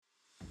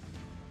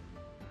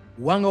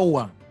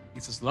101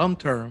 is a slang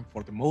term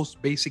for the most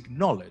basic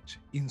knowledge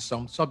in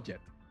some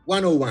subject.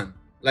 101,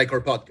 like our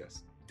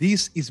podcast.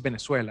 This is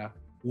Venezuela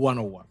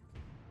 101.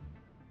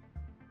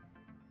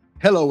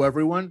 Hello,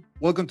 everyone.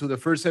 Welcome to the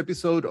first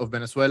episode of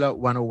Venezuela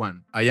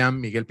 101. I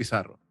am Miguel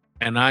Pizarro.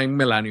 And I'm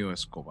Melanio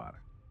Escobar.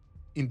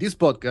 In this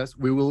podcast,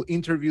 we will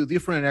interview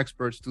different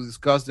experts to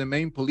discuss the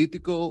main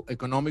political,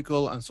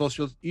 economical, and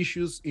social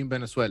issues in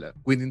Venezuela,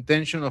 with the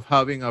intention of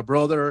having a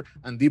broader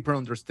and deeper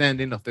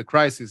understanding of the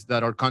crisis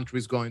that our country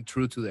is going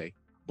through today.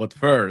 But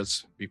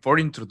first, before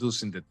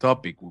introducing the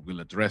topic we will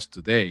address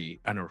today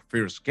and our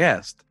first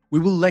guest,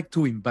 we would like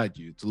to invite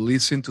you to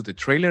listen to the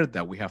trailer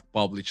that we have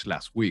published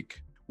last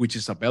week, which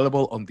is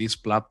available on this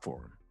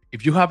platform.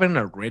 If you haven't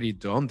already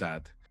done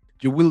that,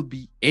 you will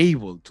be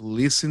able to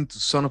listen to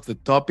some of the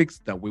topics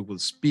that we will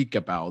speak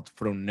about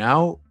from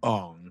now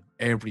on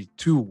every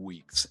 2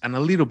 weeks and a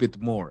little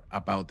bit more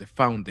about the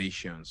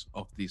foundations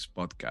of this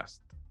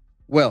podcast.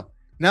 Well,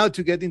 now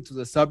to get into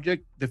the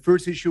subject, the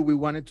first issue we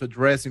wanted to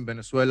address in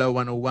Venezuela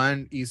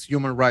 101 is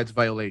human rights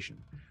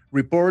violation.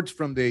 Reports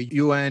from the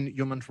UN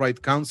Human Rights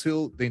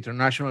Council, the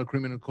International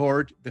Criminal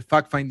Court, the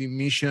fact-finding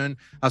mission,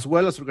 as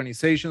well as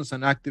organizations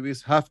and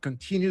activists have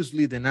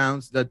continuously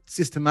denounced that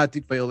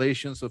systematic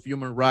violations of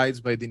human rights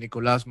by the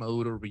Nicolás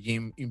Maduro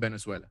regime in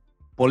Venezuela.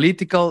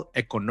 Political,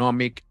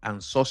 economic,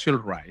 and social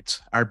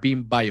rights are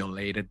being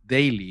violated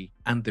daily,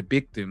 and the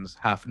victims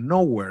have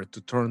nowhere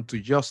to turn to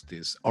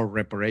justice or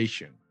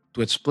reparation.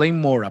 To explain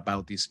more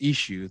about this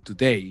issue,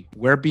 today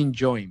we're being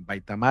joined by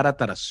Tamara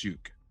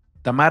Taraciuk.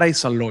 Tamara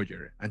is a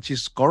lawyer, and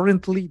she's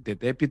currently the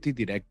Deputy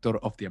Director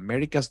of the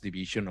Americas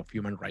Division of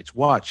Human Rights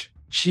Watch.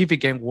 She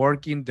began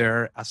working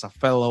there as a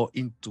fellow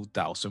in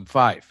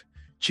 2005.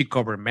 She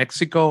covered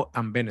Mexico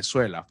and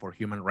Venezuela for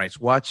Human Rights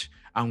Watch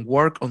and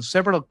worked on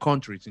several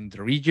countries in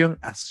the region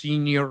as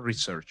senior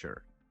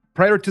researcher.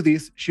 Prior to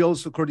this, she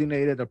also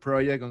coordinated a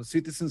project on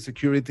citizen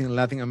security in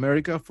Latin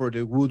America for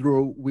the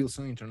Woodrow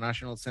Wilson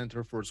International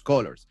Center for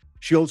Scholars.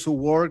 She also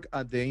worked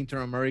at the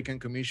Inter-American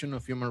Commission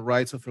of Human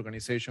Rights of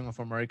Organization of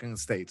American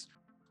States.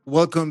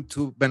 Welcome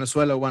to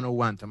Venezuela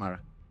 101,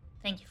 Tamara.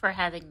 Thank you for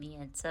having me.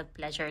 It's a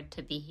pleasure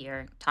to be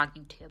here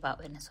talking to you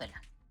about Venezuela.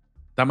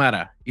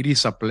 Tamara, it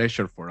is a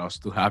pleasure for us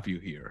to have you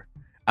here.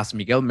 As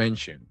Miguel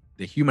mentioned,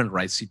 the human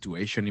rights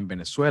situation in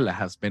Venezuela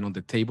has been on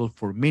the table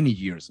for many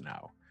years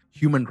now.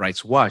 Human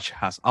Rights Watch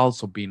has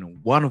also been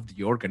one of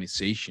the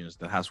organizations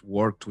that has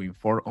worked to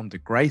inform on the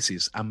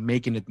crisis and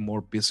making it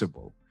more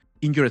visible.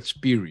 In your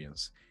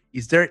experience,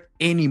 is there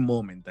any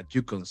moment that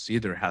you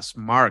consider has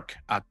marked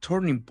a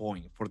turning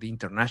point for the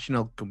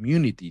international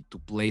community to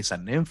place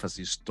an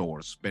emphasis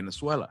towards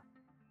Venezuela?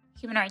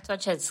 Human Rights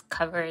Watch has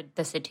covered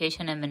the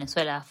situation in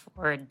Venezuela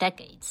for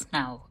decades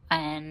now,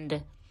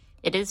 and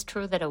it is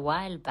true that a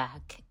while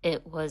back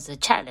it was a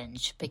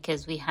challenge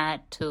because we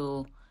had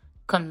to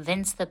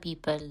convince the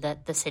people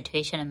that the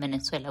situation in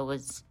Venezuela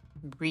was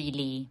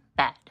really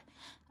bad.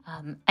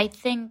 I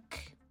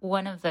think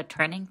one of the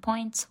turning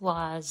points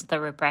was the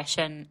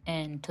repression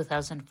in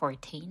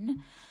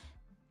 2014.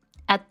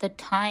 At the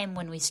time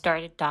when we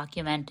started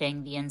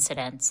documenting the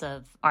incidents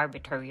of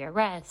arbitrary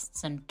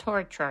arrests and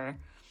torture,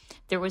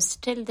 there was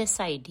still this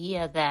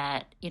idea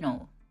that,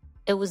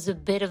 it was a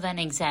bit of an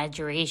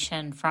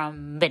exaggeration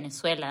from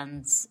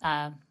Venezuelans,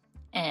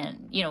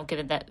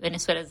 given that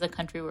Venezuela is the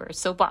country where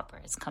soap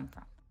operas come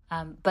from.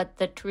 But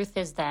the truth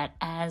is that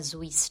as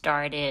we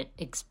started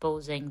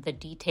exposing the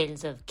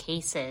details of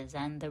cases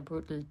and the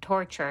brutal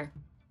torture,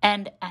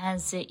 and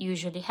as it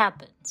usually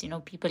happens,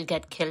 people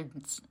get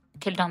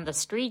killed on the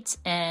streets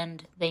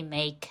and they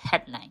make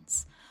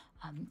headlines.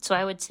 So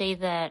I would say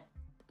that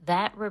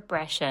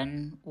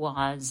repression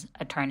was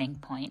a turning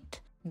point.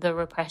 The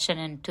repression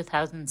in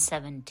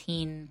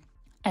 2017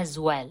 as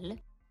well.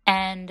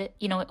 And,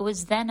 it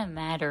was then a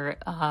matter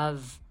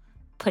of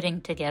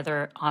putting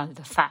together all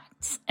the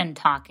facts and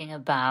talking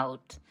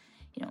about,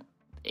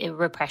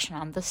 repression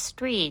on the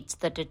streets,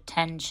 the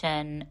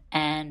detention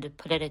and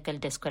political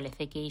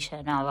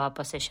disqualification of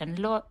opposition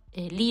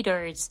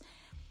leaders,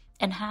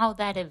 and how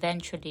that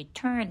eventually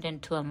turned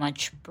into a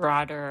much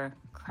broader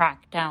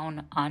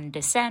crackdown on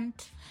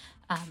dissent.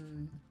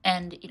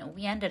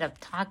 We ended up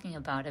talking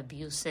about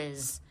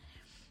abuses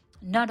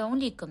not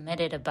only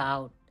committed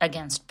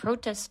against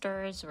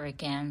protesters or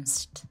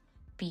against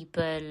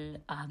people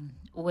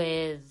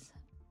with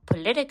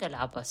political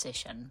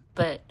opposition,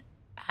 but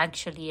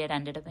actually it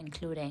ended up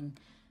including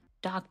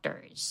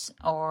doctors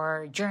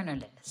or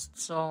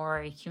journalists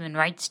or human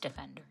rights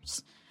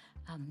defenders.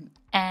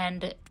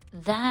 And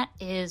that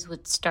is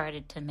what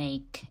started to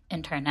make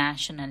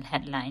international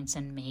headlines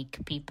and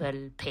make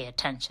people pay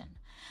attention.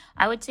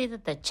 I would say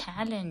that the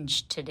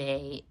challenge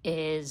today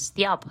is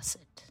the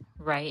opposite,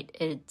 right?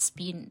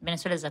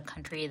 Venezuela is a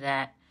country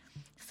that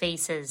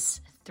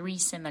faces 3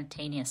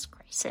 simultaneous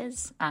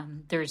crises.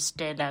 There's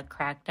still a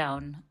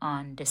crackdown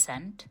on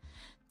dissent.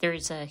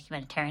 There's a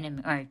humanitarian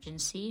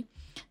emergency.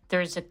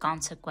 There's a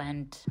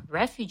consequent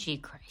refugee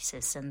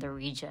crisis in the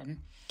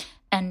region.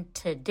 And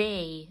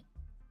today,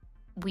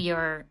 we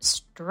are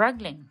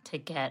struggling to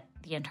get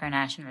the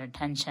international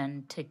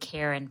attention to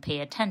care and pay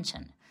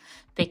attention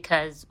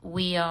because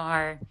we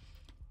are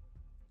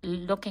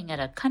looking at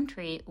a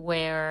country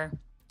where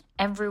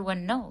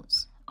everyone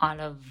knows all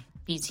of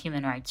these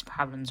human rights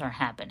problems are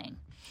happening.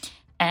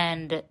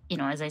 And,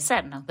 as I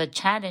said, now the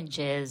challenge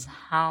is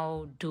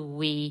how do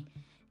we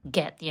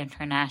get the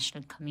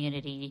international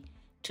community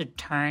to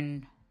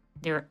turn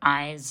their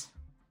eyes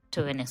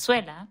to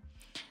Venezuela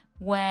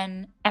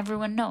when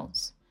everyone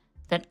knows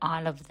that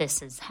all of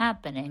this is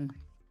happening.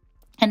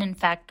 And in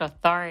fact,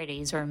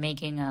 authorities are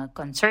making a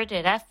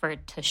concerted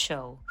effort to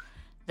show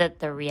that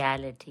the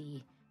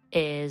reality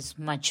is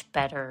much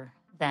better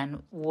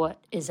than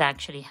what is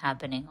actually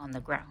happening on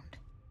the ground.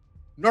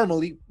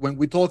 Normally, when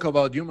we talk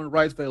about human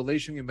rights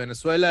violation in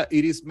Venezuela,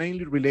 it is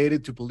mainly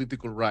related to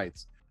political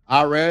rights,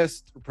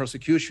 arrest,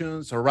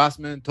 prosecutions,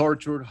 harassment,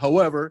 torture.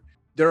 However,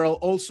 there are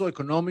also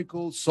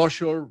economical,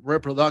 social,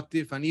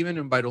 reproductive, and even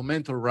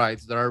environmental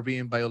rights that are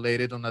being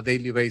violated on a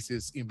daily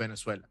basis in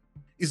Venezuela.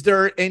 Is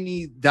there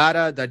any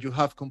data that you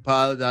have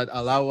compiled that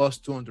allow us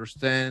to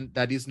understand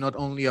that it's not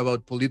only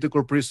about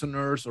political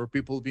prisoners or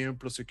people being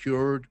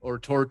prosecuted or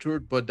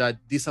tortured, but that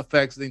this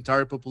affects the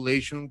entire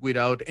population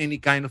without any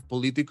kind of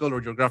political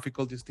or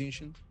geographical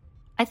distinction?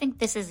 I think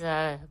this is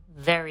a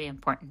very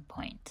important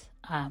point.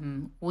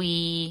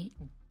 We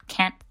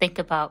can't think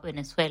about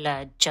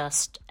Venezuela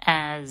just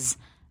as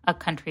a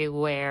country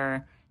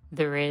where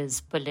there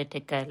is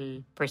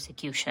political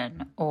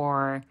persecution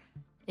or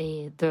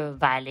the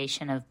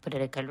violation of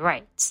political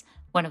rights.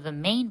 One of the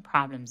main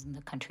problems in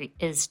the country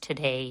is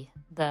today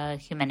the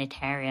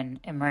humanitarian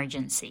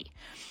emergency.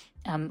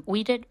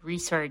 We did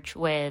research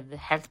with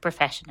health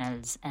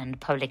professionals and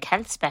public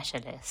health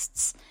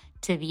specialists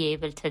to be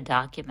able to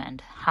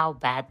document how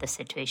bad the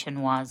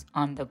situation was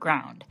on the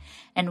ground.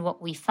 And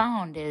what we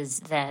found is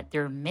that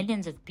there are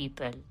millions of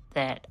people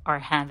that are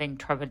having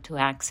trouble to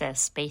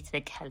access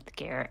basic health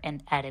care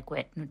and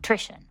adequate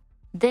nutrition.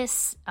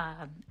 This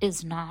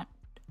is not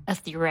a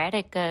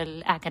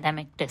theoretical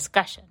academic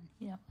discussion.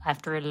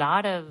 After a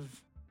lot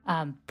of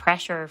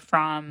pressure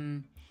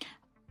from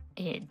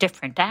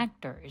different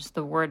actors,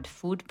 the World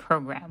Food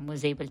Program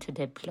was able to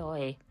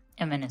deploy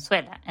in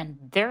Venezuela, and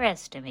their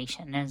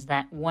estimation is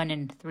that 1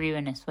 in 3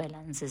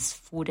 Venezuelans is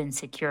food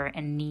insecure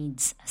and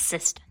needs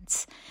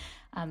assistance.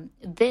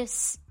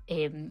 This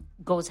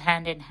goes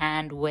hand in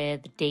hand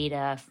with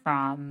data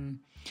from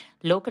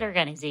local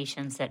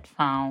organizations that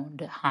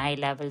found high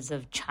levels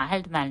of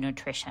child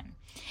malnutrition.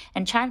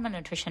 And child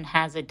malnutrition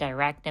has a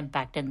direct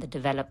impact in the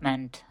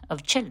development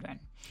of children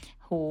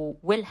who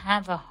will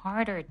have a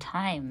harder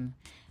time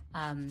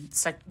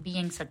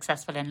being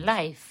successful in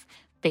life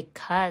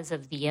because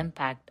of the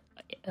impact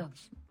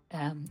of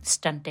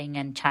stunting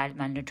and child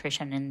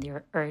malnutrition in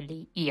their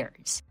early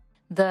years.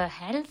 The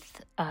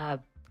health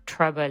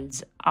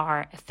troubles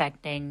are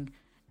affecting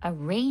a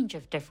range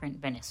of different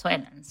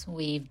Venezuelans.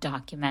 We've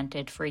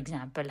documented, for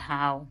example,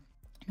 how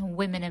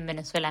women in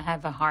Venezuela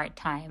have a hard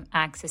time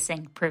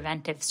accessing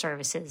preventive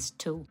services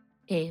to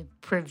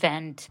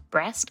prevent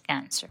breast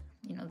cancer.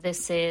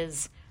 This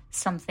is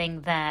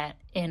something that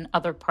in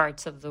other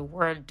parts of the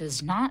world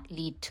does not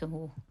lead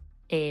to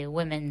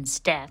women's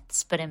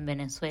deaths, but in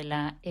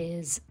Venezuela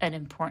is an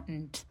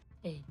important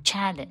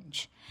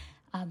challenge.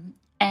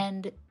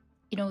 And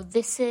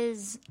this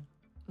is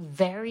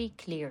very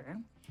clear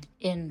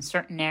in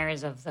certain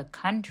areas of the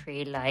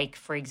country, like,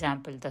 for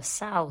example, the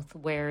South,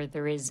 where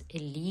there is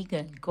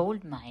illegal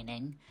gold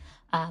mining,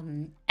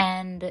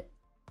 and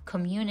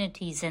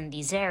communities in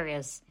these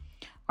areas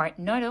are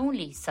not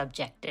only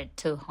subjected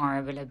to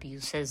horrible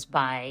abuses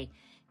by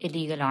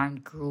illegal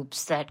armed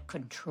groups that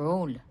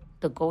control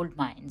the gold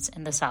mines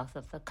in the south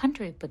of the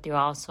country, but they're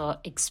also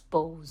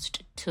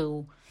exposed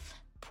to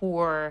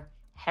poor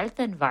health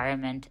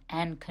environment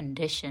and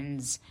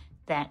conditions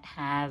that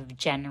have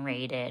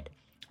generated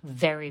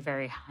very,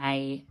 very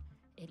high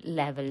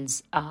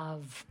levels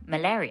of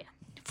malaria,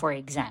 for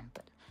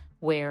example,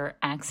 where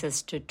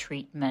access to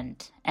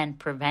treatment and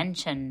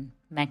prevention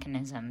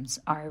mechanisms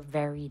are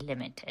very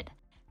limited.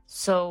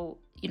 So,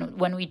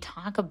 when we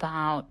talk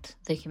about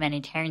the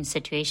humanitarian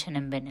situation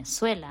in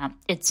Venezuela,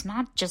 it's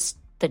not just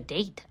the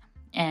data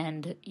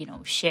and,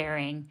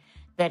 sharing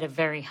that a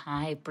very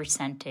high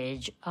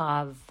percentage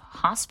of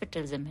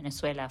hospitals in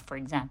Venezuela, for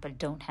example,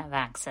 don't have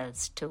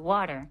access to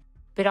water,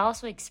 but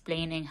also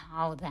explaining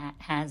how that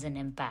has an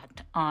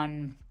impact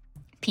on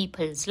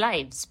people's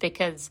lives.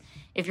 Because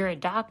if you're a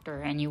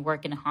doctor and you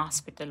work in a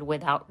hospital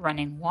without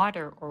running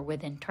water or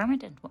with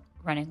intermittent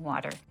running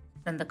water,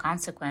 then the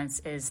consequence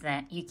is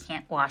that you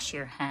can't wash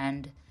your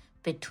hand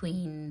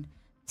between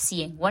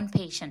seeing one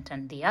patient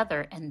and the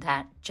other, and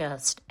that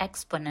just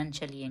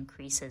exponentially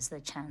increases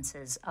the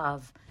chances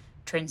of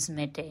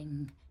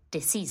transmitting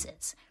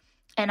diseases.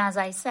 And as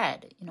I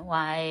said,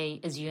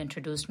 as you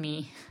introduced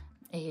me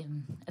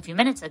a few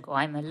minutes ago,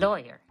 I'm a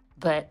lawyer,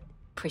 but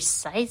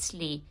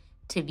precisely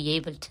to be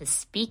able to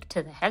speak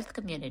to the health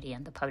community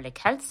and the public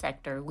health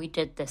sector, we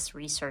did this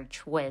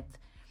research with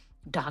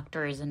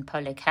doctors and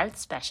public health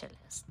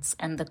specialists,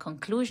 and the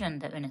conclusion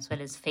that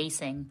Venezuela is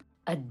facing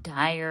a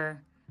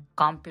dire,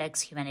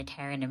 complex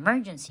humanitarian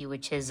emergency,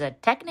 which is a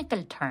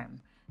technical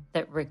term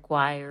that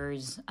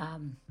requires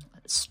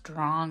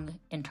strong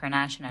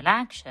international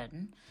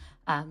action,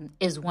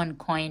 is one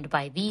coined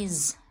by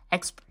these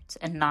experts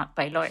and not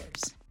by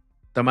lawyers.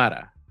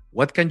 Tamara,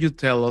 what can you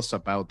tell us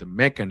about the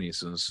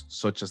mechanisms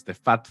such as the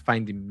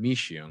fact-finding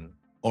mission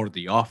or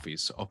the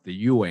Office of the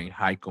UN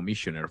High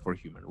Commissioner for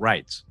Human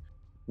Rights?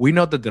 We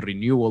know that the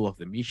renewal of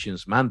the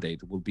mission's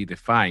mandate will be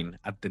defined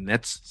at the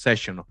next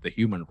session of the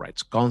Human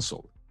Rights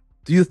Council.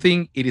 Do you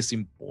think it is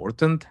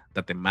important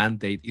that the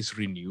mandate is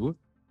renewed?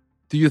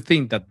 Do you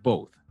think that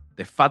both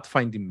the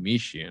fact-finding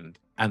mission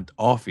and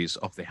Office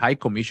of the High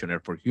Commissioner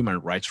for Human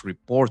Rights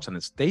reports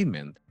and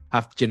statement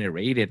have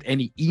generated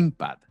any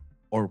impact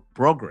or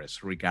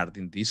progress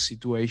regarding this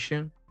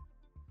situation?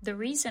 The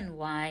reason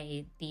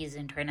why these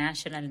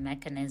international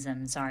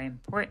mechanisms are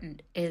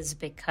important is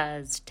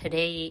because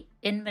today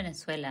in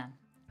Venezuela,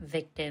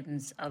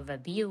 victims of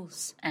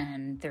abuse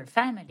and their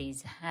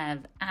families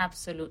have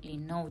absolutely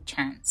no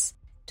chance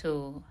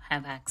to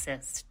have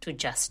access to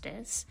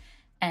justice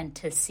and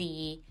to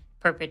see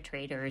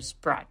perpetrators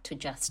brought to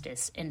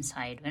justice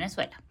inside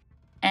Venezuela.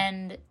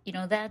 And,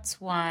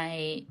 that's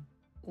why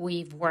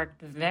we've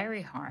worked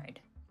very hard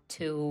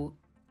to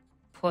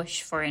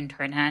push for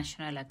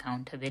international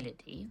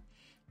accountability.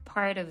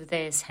 Part of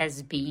this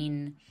has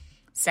been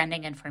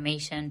sending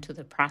information to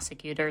the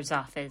prosecutor's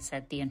office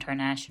at the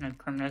International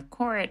Criminal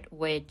Court,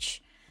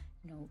 which,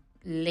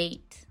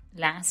 late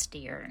last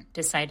year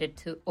decided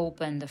to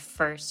open the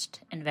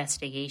first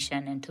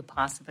investigation into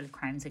possible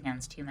crimes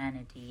against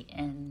humanity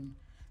in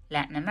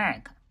Latin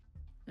America.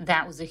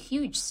 That was a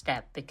huge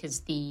step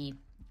because the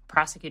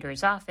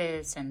prosecutor's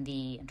office and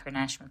the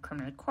International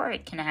Criminal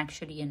Court can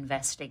actually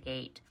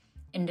investigate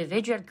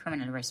individual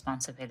criminal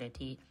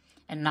responsibility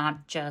and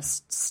not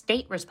just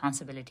state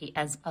responsibility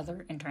as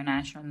other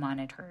international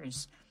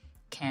monitors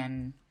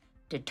can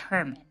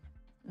determine.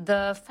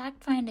 The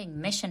fact-finding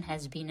mission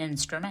has been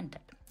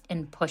instrumental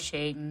in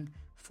pushing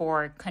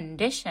for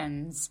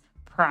conditions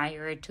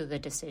prior to the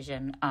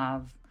decision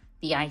of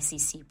the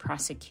ICC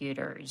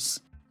prosecutors'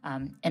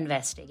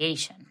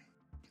 investigation.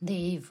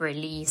 They've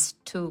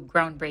released 2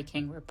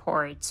 groundbreaking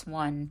reports,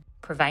 one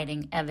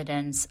providing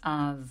evidence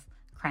of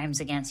crimes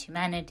against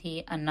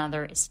humanity,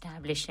 another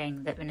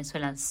establishing that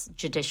Venezuela's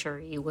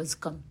judiciary was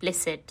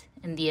complicit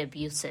in the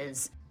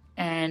abuses.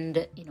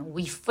 And,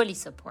 we fully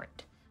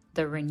support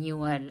the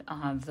renewal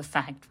of the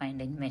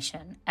fact-finding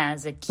mission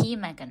as a key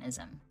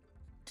mechanism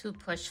to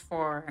push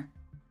for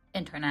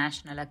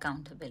international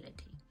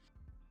accountability.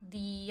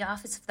 The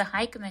Office of the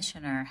High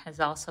Commissioner has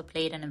also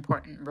played an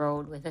important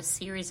role with a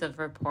series of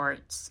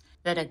reports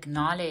that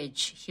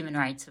acknowledge human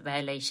rights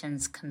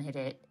violations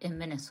committed in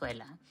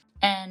Venezuela.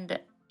 And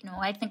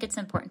I think it's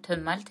important to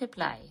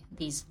multiply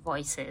these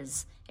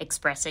voices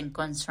expressing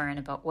concern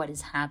about what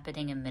is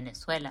happening in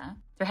Venezuela.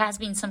 There has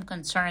been some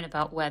concern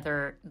about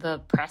whether the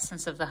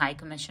presence of the High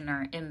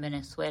Commissioner in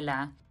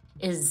Venezuela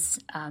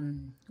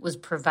was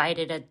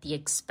provided at the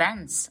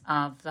expense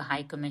of the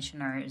High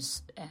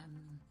Commissioner's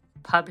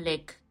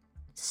public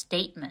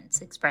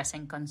statements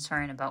expressing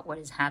concern about what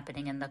is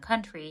happening in the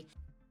country.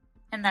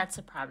 And that's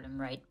a problem,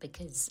 right?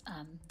 Because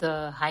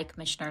the High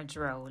Commissioner's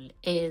role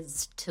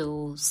is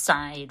to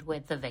side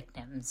with the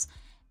victims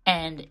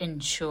and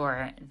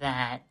ensure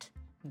that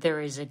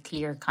there is a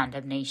clear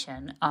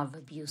condemnation of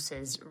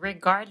abuses,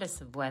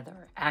 regardless of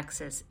whether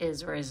access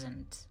is or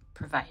isn't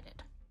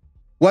provided.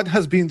 What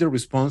has been the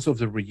response of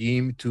the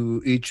regime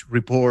to each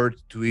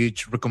report, to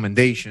each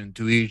recommendation,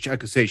 to each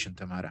accusation,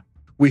 Tamara?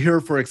 We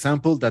hear, for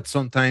example, that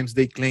sometimes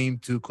they claim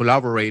to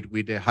collaborate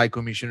with the High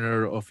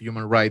Commissioner of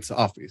Human Rights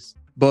Office.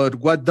 But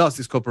what does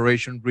this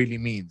cooperation really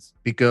mean?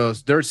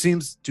 Because there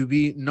seems to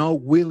be no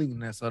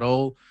willingness at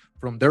all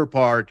from their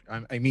part,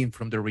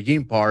 from the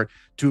regime part,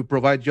 to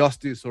provide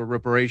justice or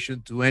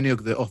reparation to any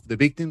of the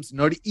victims,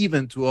 not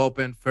even to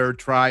open fair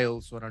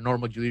trials or a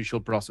normal judicial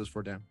process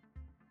for them.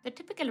 The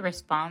typical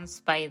response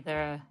by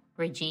the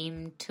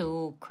regime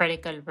to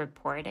critical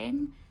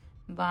reporting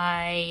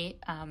by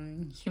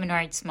human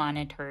rights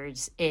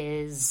monitors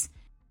is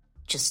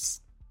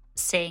just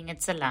saying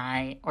it's a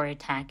lie or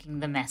attacking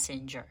the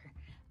messenger.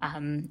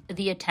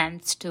 The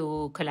attempts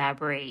to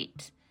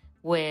collaborate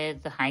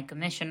with the High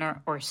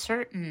Commissioner or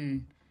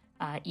certain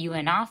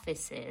UN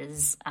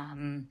offices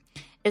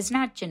is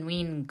not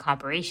genuine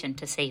cooperation,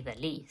 to say the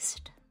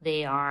least.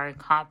 They are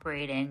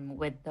cooperating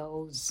with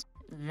those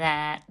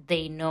that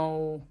they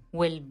know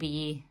will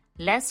be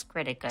less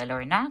critical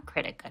or not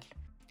critical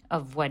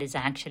of what is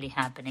actually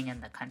happening in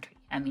the country.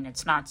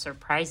 It's not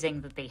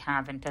surprising that they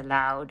haven't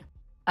allowed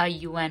a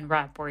UN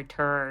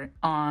rapporteur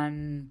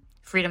on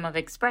freedom of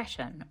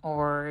expression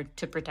or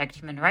to protect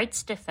human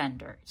rights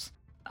defenders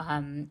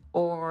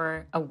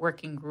or a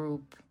working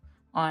group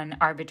on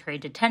arbitrary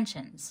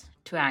detentions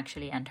to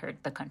actually enter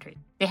the country.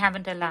 They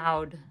haven't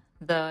allowed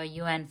the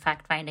UN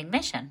fact-finding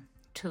mission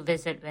to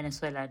visit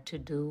Venezuela to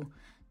do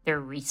their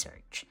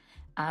research.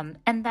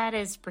 And that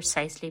is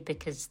precisely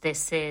because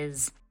this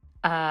is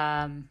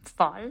a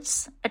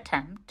false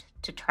attempt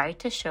to try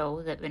to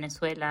show that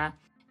Venezuela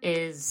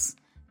is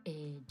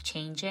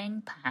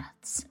changing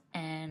paths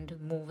and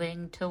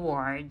moving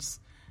towards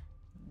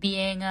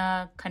being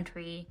a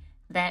country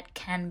that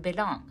can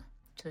belong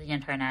to the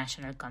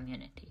international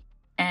community.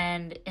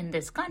 And in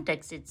this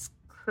context, it's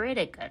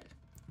critical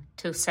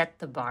to set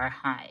the bar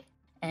high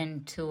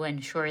and to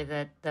ensure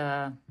that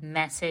the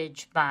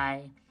message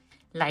by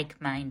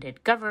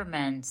like-minded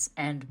governments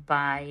and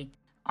by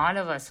all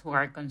of us who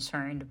are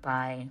concerned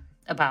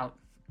about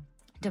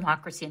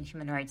democracy and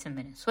human rights in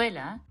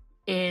Venezuela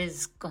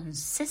is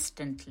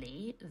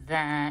consistently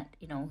that,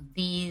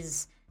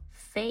 these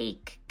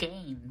fake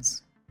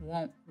gains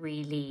won't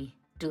really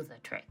do the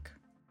trick.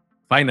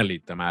 Finally,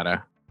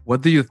 Tamara,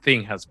 what do you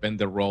think has been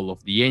the role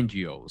of the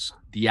NGOs,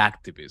 the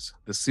activists,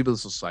 the civil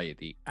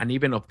society, and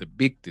even of the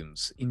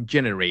victims in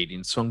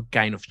generating some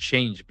kind of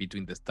change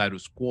between the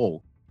status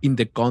quo in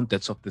the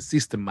context of the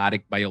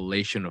systematic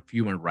violation of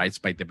human rights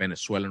by the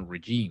Venezuelan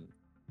regime?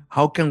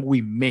 How can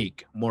we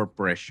make more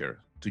pressure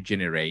to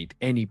generate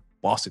any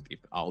positive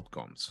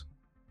outcomes?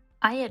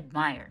 I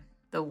admire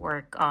the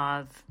work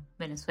of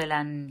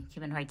Venezuelan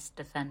human rights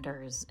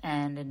defenders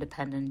and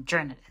independent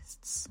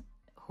journalists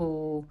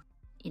who,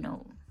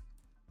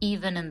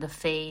 even in the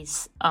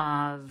face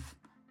of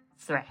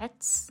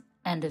threats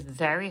and a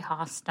very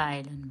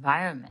hostile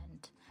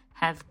environment,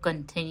 have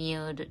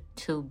continued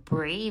to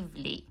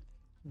bravely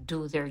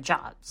do their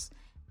jobs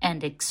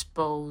and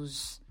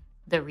expose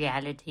the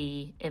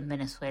reality in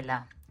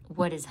Venezuela,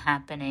 what is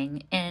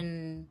happening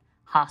in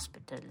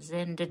hospitals,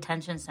 in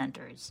detention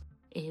centers,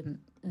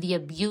 the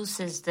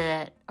abuses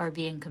that are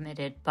being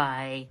committed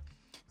by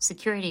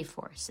security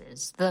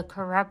forces, the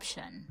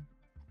corruption.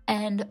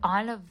 And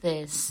all of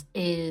this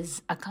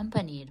is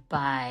accompanied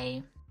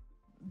by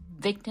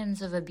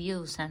victims of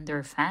abuse and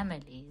their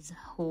families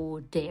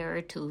who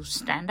dare to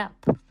stand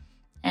up.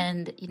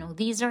 And,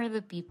 these are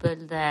the people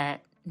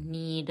that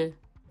need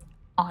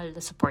all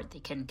the support they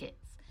can give.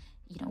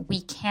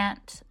 We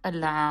can't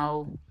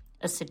allow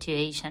a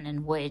situation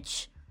in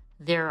which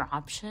their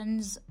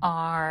options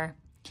are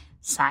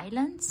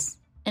silence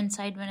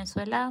inside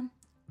Venezuela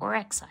or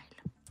exile.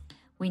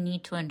 We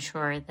need to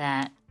ensure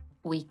that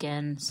we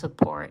can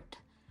support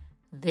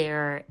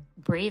their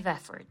brave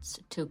efforts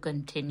to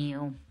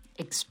continue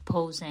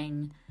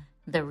exposing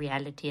the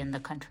reality in the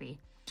country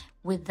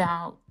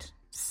without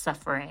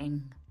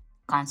suffering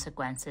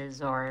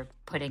consequences or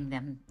putting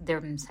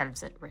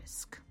themselves at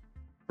risk.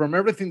 From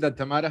everything that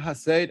Tamara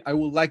has said, I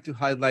would like to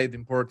highlight the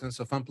importance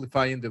of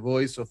amplifying the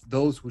voice of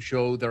those who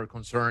show their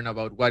concern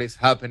about what is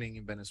happening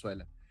in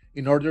Venezuela,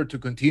 in order to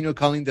continue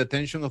calling the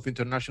attention of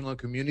international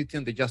community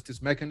and the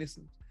justice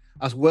mechanisms,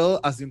 as well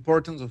as the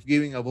importance of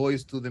giving a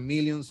voice to the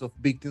millions of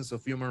victims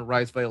of human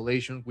rights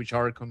violations which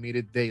are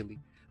committed daily.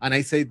 And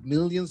I say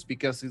millions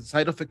because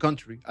inside of a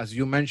country, as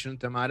you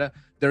mentioned, Tamara,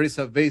 there is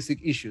a basic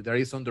issue that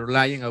is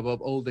underlying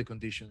above all the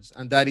conditions,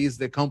 and that is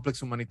the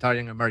complex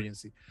humanitarian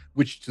emergency,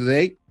 which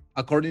today,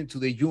 according to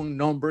the UN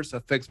numbers,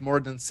 affects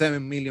more than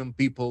 7 million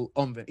people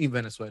in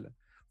Venezuela.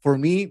 For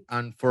me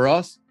and for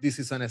us, this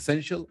is an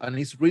essential, and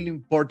it's really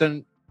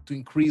important to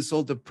increase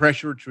all the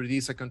pressure through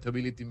this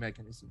accountability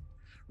mechanism.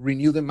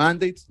 Renew the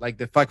mandates, like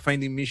the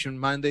fact-finding mission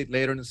mandate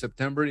later in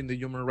September in the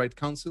Human Rights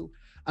Council,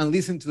 and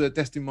listen to the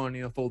testimony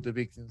of all the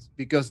victims,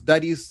 because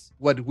that is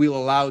what will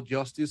allow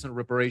justice and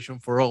reparation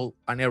for all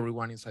and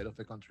everyone inside of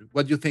the country.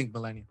 What do you think,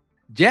 Melania?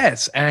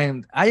 Yes,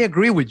 and I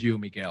agree with you,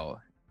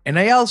 Miguel. And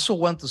I also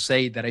want to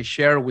say that I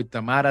share with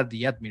Tamara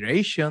the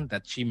admiration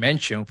that she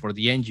mentioned for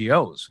the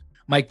NGOs,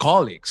 my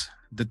colleagues,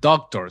 the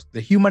doctors,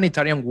 the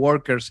humanitarian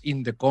workers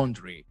in the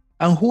country,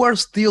 and who are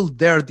still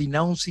there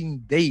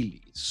denouncing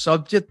daily,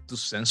 subject to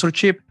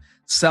censorship,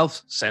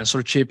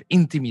 self-censorship,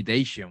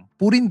 intimidation,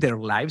 putting their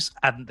lives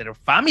and their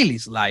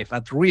families' life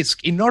at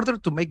risk in order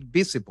to make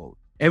visible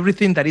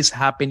everything that is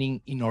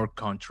happening in our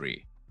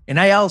country. And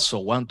I also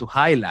want to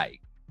highlight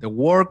the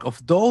work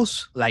of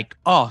those like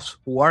us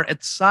who are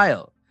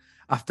exiled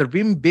after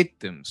being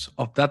victims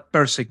of that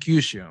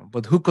persecution,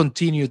 but who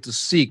continue to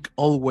seek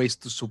always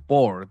to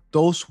support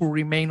those who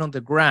remain on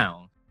the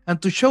ground and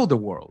to show the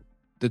world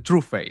the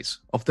true face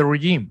of the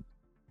regime.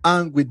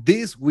 And with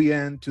this, we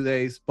end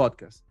today's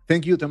podcast.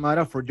 Thank you,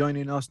 Tamara, for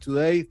joining us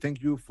today.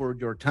 Thank you for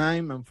your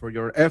time and for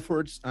your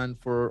efforts and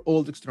for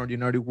all the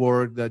extraordinary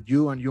work that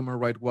you and Human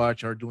Rights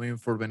Watch are doing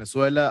for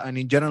Venezuela and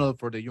in general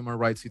for the human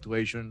rights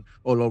situation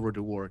all over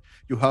the world.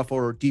 You have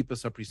our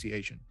deepest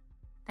appreciation.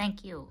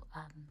 Thank you.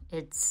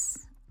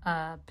 It's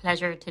a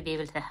pleasure to be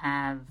able to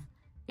have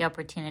the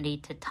opportunity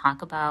to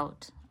talk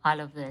about all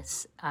of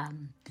this.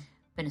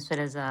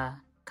 Venezuela is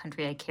a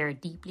country I care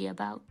deeply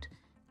about.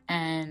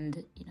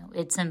 And,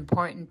 it's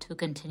important to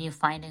continue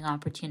finding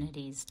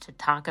opportunities to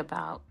talk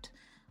about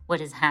what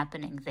is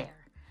happening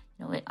there.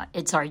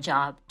 It's our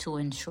job to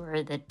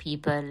ensure that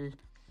people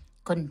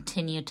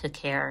continue to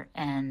care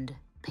and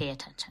pay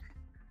attention.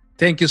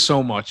 Thank you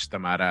so much,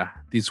 Tamara.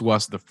 This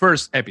was the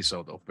first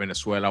episode of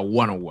Venezuela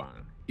 101.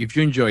 If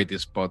you enjoyed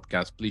this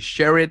podcast, please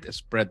share it,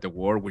 spread the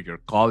word with your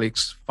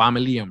colleagues,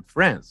 family, and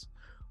friends.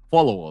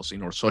 Follow us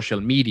in our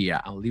social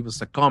media and leave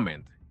us a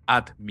comment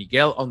at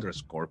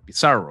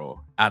Miguel_Pizarro,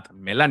 at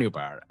Melanio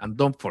Bar, and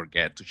don't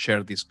forget to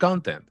share this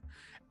content.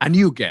 A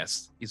new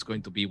guest is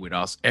going to be with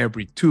us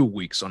every 2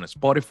 weeks on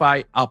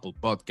Spotify, Apple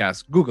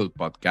Podcasts, Google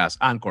Podcasts,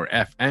 Anchor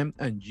FM,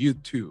 and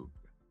YouTube.